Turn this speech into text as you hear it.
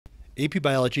AP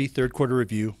Biology, third quarter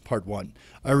review, part 1.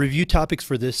 Our review topics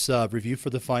for this review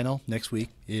for the final next week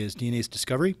is DNA's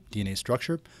discovery, DNA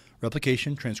structure,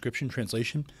 replication, transcription,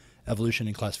 translation, evolution,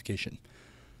 and classification.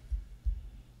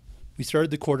 We started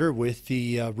the quarter with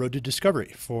the road to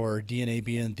discovery, for DNA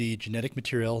being the genetic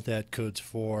material that codes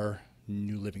for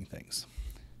new living things.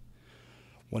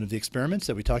 One of the experiments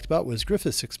that we talked about was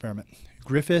Griffiths Experiment.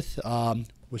 Griffith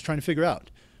was trying to figure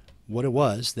out what it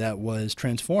was that was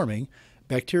transforming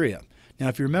bacteria. Now,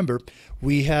 if you remember,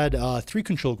 we had 3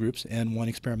 control groups and 1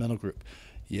 experimental group.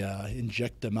 You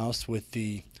inject the mouse with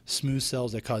the smooth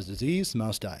cells that cause disease, the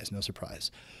mouse dies, no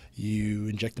surprise. You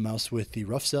inject the mouse with the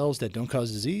rough cells that don't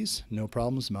cause disease, no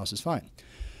problems, the mouse is fine.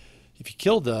 If you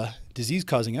kill the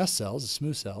disease-causing S cells, the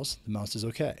smooth cells, the mouse is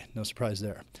okay, no surprise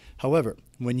there. However,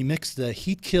 when you mix the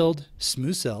heat-killed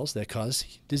smooth cells that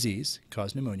cause disease,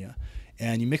 cause pneumonia,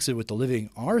 and you mix it with the living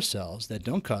R cells that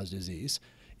don't cause disease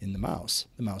in the mouse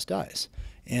dies.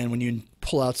 And when you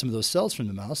pull out some of those cells from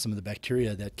the mouse, some of the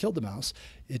bacteria that killed the mouse,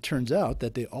 it turns out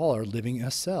that they all are living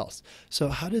S cells. So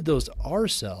how did those R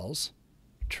cells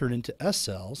turn into S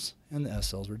cells, and the S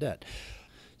cells were dead?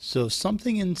 So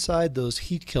something inside those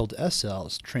heat-killed S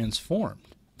cells transformed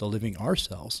the living R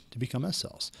cells to become S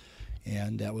cells.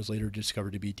 And that was later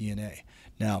discovered to be DNA.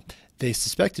 Now, they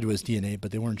suspected it was DNA,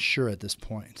 but they weren't sure at this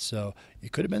point. So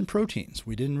it could have been proteins.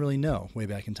 We didn't really know way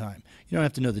back in time. You don't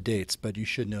have to know the dates, but you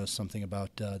should know something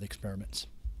about the experiments.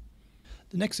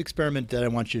 The next experiment that I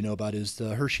want you to know about is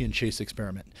the Hershey and Chase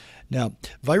experiment. Now,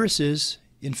 viruses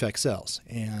infect cells,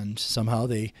 and somehow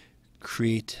they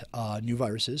create new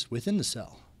viruses within the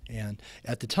cell. And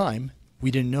at the time, we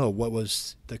didn't know what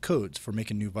was the codes for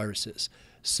making new viruses.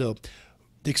 So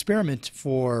the experiment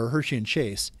for Hershey and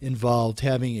Chase involved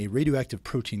having a radioactive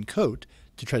protein coat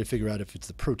to try to figure out if it's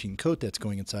the protein coat that's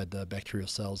going inside the bacterial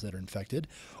cells that are infected,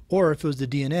 or if it was the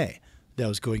DNA that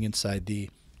was going inside the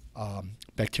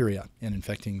bacteria and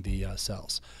infecting the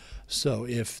cells. So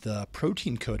if the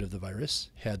protein coat of the virus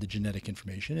had the genetic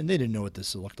information, and they didn't know what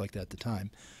this looked like at the time,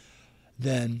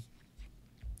 then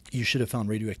you should have found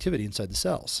radioactivity inside the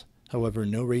cells. However,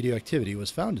 no radioactivity was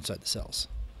found inside the cells.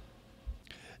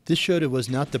 This showed it was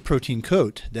not the protein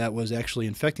coat that was actually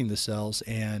infecting the cells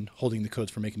and holding the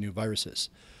codes for making new viruses.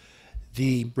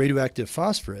 The radioactive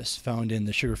phosphorus found in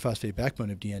the sugar phosphate backbone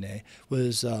of DNA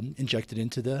was injected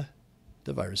into the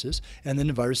viruses, and then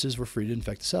the viruses were free to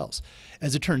infect the cells.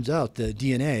 As it turns out, the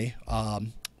DNA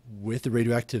with the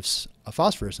radioactive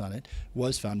phosphorus on it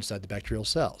was found inside the bacterial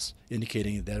cells,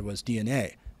 indicating that it was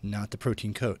DNA, not the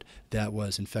protein coat, that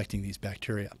was infecting these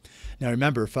bacteria. Now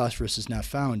remember, phosphorus is not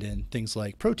found in things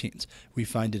like proteins. We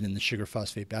find it in the sugar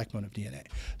phosphate backbone of DNA.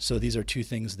 So these are 2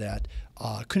 things that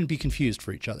couldn't be confused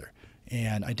for each other,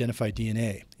 and identify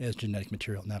DNA as genetic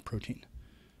material, not protein.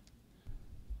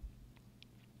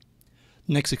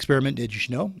 Next experiment that you should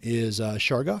know is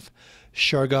Shar-Goff.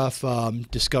 Shar-Goff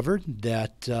discovered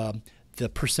that the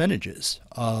percentages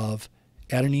of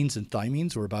adenines and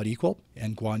thymines were about equal,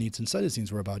 and guanines and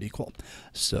cytosines were about equal.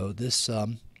 So this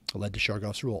led to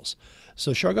Shar-Goff's rules.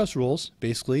 So Shar-Goff's rules,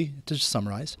 basically, to just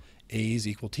summarize, A's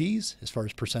equal T's as far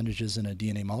as percentages in a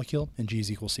DNA molecule, and G's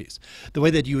equal C's. The way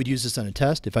that you would use this on a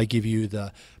test, if I give you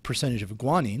the percentage of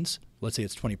guanines, let's say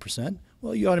it's 20%,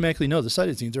 well, you automatically know the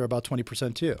cytosines are about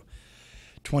 20% too.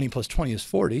 20 plus 20 is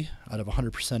 40 out of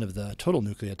 100% of the total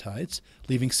nucleotides,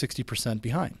 leaving 60%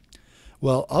 behind.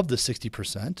 Well, of the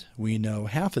 60%, we know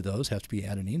half of those have to be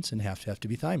adenines and half have to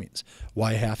be thymines.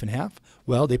 Why half and half?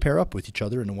 Well, they pair up with each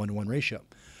other in a 1-to-1 ratio.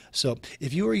 So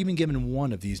if you are even given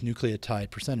one of these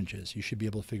nucleotide percentages, you should be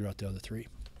able to figure out the other 3.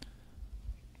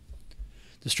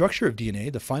 The structure of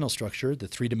DNA, the final structure, the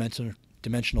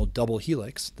 3-dimensional double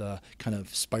helix, the kind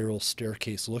of spiral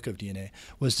staircase look of DNA,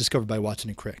 was discovered by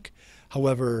Watson and Crick.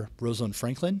 However, Rosalind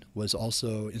Franklin was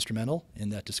also instrumental in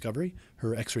that discovery.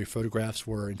 Her X-ray photographs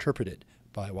were interpreted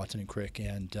by Watson and Crick,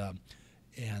 and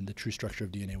the true structure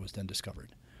of DNA was then discovered.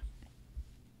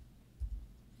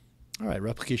 All right,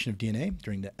 replication of DNA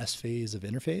during the S phase of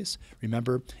interphase.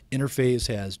 Remember, interphase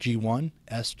has G1,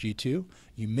 S, G2.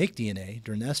 You make DNA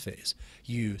during the S phase.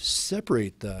 You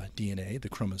separate the DNA, the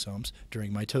chromosomes,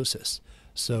 during mitosis.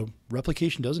 So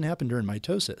replication doesn't happen during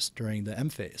mitosis, during the M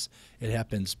phase. It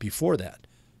happens before that,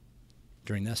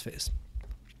 during the S phase.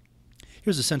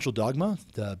 Here's the central dogma,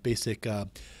 the basic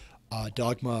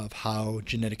dogma of how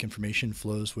genetic information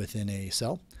flows within a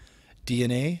cell.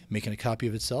 DNA making a copy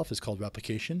of itself is called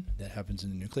replication. That happens in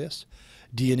the nucleus.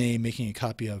 DNA making a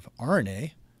copy of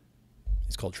RNA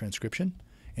is called transcription.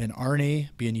 And RNA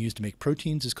being used to make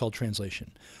proteins is called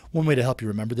translation. One way to help you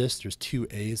remember this, there's 2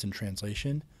 A's in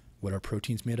translation. What are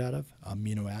proteins made out of?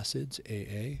 Amino acids,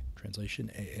 AA.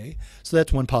 Translation, AA. So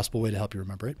that's one possible way to help you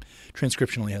remember it.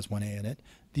 Transcription only has one A in it.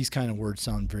 These kind of words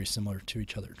sound very similar to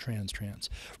each other, trans.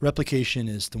 Replication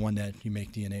is the one that you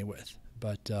make DNA with.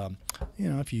 But,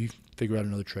 if you figure out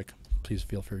another trick, please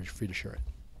feel free to share it.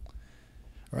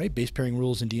 All right, base pairing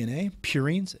rules in DNA.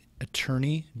 Purines,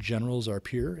 attorney generals are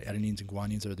pure. Adenines and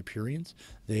guanines are the purines.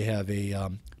 They have a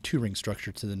two-ring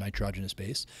structure to the nitrogenous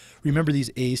base. Remember,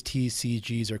 these A's, T's, C's,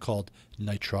 G's are called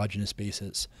nitrogenous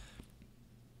bases.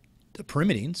 The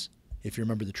pyrimidines, if you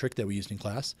remember the trick that we used in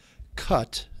class,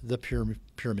 cut the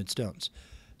pyramid stones.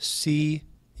 C,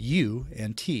 U,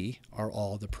 and T are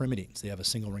all the pyrimidines. They have a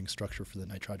single ring structure for the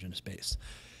nitrogenous base.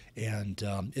 And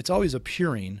it's always a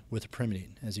purine with a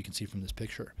pyrimidine, as you can see from this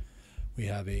picture. We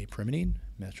have a pyrimidine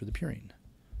matched with a purine.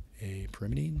 A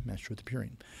pyrimidine matched with a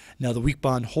purine. Now, the weak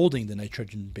bond holding the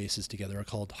nitrogen bases together are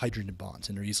called hydrogen bonds,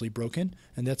 and they're easily broken,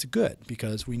 and that's good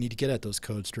because we need to get at those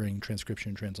codes during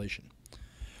transcription and translation.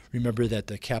 Remember that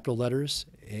the capital letters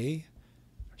A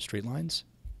are straight lines,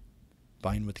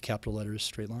 bind with the capital letters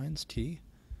straight lines, T,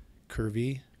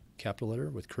 curvy capital letter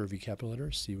with curvy capital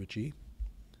letters, C with G.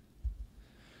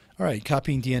 All right,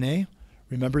 copying DNA.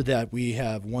 Remember that we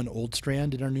have one old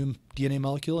strand in our new DNA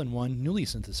molecule and one newly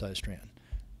synthesized strand.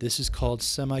 This is called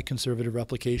semiconservative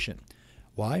replication.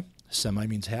 Why? Semi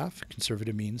means half,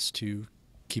 conservative means to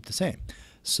keep the same.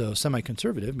 So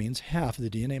semiconservative means half of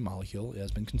the DNA molecule has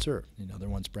been conserved. The other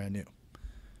one's brand new.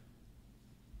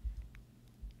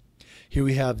 Here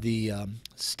we have the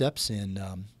steps in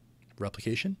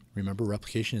replication. Remember,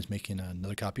 replication is making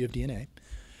another copy of DNA.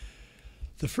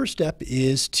 The first step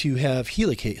is to have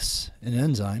helicase, an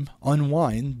enzyme,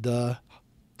 unwind the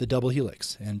double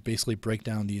helix and basically break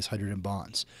down these hydrogen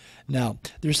bonds. Now,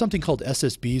 there's something called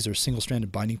SSBs, or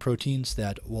single-stranded binding proteins,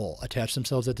 that will attach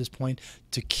themselves at this point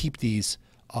to keep these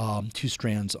two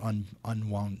strands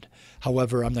unwound.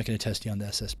 However, I'm not going to test you on the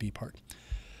SSB part.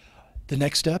 The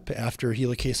next step after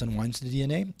helicase unwinds the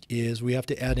DNA is we have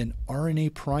to add an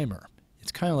RNA primer.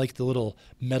 It's kind of like the little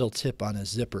metal tip on a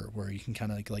zipper where you can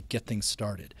kind of like get things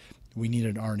started. We need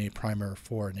an RNA primer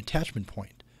for an attachment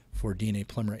point for DNA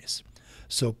polymerase.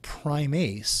 So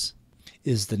primase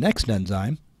is the next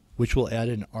enzyme, which will add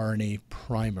an RNA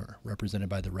primer represented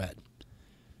by the red.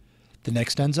 The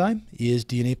next enzyme is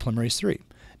DNA polymerase 3.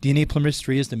 DNA polymerase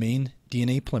 3 is the main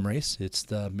DNA polymerase. It's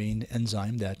the main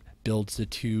enzyme that builds the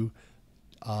two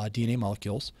DNA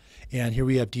molecules. And here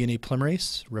we have DNA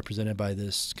polymerase represented by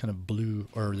this kind of blue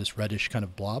or this reddish kind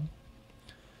of blob.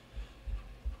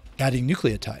 Adding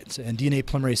nucleotides, and DNA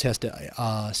polymerase has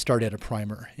to start at a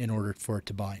primer in order for it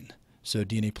to bind. So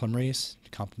DNA polymerase,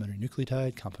 complementary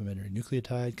nucleotide, complementary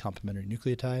nucleotide, complementary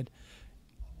nucleotide,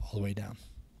 all the way down.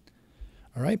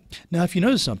 All right. Now, if you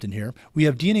notice something here, we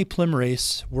have DNA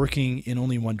polymerase working in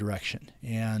only one direction,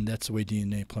 and that's the way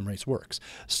DNA polymerase works.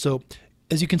 So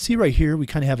as you can see right here, we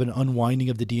kind of have an unwinding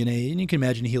of the DNA, and you can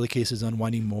imagine helicase is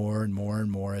unwinding more and more and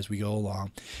more as we go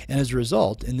along. And as a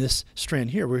result, in this strand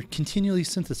here, we're continually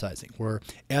synthesizing. We're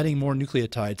adding more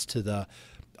nucleotides to the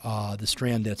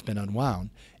strand that's been unwound,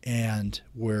 and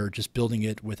we're just building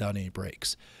it without any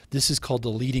breaks. This is called the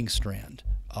leading strand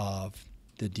of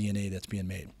the DNA that's being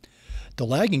made. The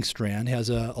lagging strand has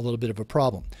a little bit of a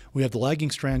problem. We have the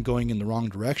lagging strand going in the wrong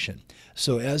direction.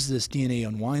 So as this DNA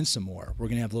unwinds some more, we're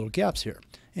going to have little gaps here.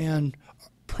 And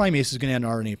primase is going to add an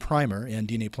RNA primer, and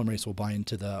DNA polymerase will bind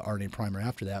to the RNA primer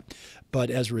after that. But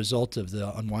as a result of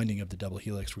the unwinding of the double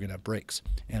helix, we're going to have breaks,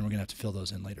 and we're going to have to fill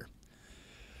those in later.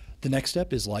 The next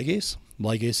step is ligase.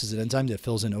 Ligase is an enzyme that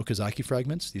fills in Okazaki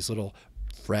fragments. These little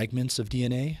fragments of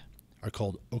DNA are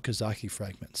called Okazaki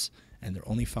fragments, and they're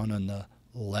only found on the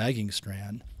lagging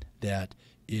strand that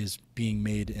is being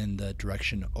made in the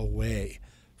direction away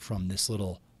from this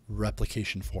little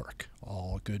replication fork.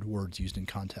 All good words used in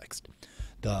context.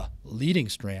 The leading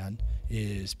strand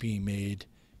is being made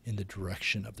in the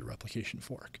direction of the replication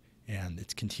fork, and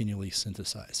it's continually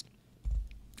synthesized.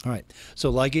 All right,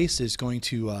 so ligase is going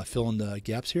to fill in the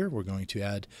gaps here. We're going to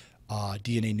add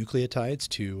DNA nucleotides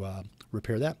to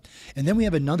repair that. And then we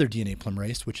have another DNA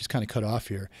polymerase, which is kind of cut off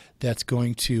here, that's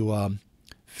going to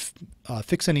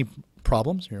fix any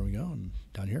problems. Here we go, and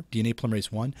down here. DNA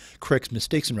polymerase 1 corrects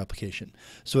mistakes in replication.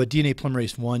 So what DNA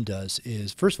polymerase 1 does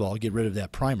is, first of all, get rid of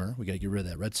that primer. We got to get rid of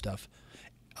that red stuff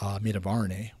made of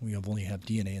RNA. We only have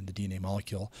DNA in the DNA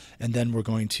molecule. And then we're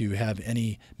going to have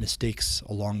any mistakes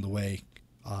along the way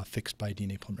fixed by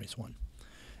DNA polymerase 1.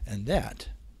 And that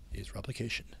is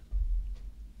replication.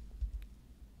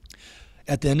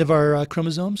 At the end of our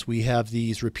chromosomes, we have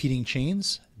these repeating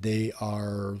chains. They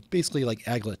are basically like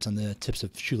aglets on the tips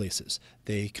of shoelaces.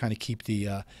 They kind of keep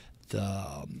the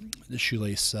the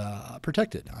shoelace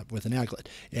protected with an aglet.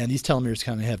 And these telomeres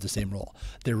kind of have the same role.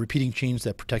 They're repeating chains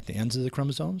that protect the ends of the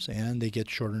chromosomes, and they get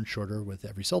shorter and shorter with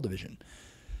every cell division.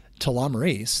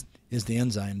 Telomerase is the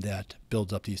enzyme that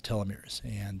builds up these telomeres,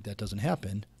 and that doesn't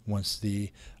happen once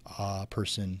the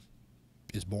person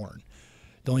is born.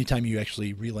 The only time you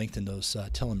actually re-lengthen those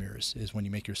telomeres is when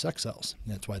you make your sex cells.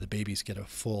 And that's why the babies get a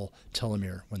full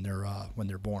telomere when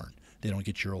they're born. They don't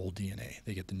get your old DNA;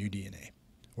 they get the new DNA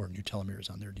or new telomeres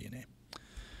on their DNA.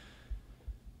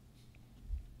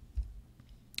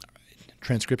 All right.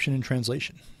 Transcription and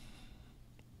translation.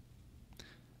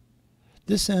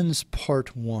 This ends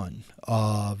part 1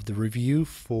 of the review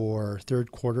for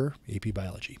third quarter AP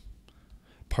Biology.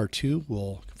 Part 2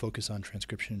 will focus on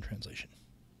transcription and translation.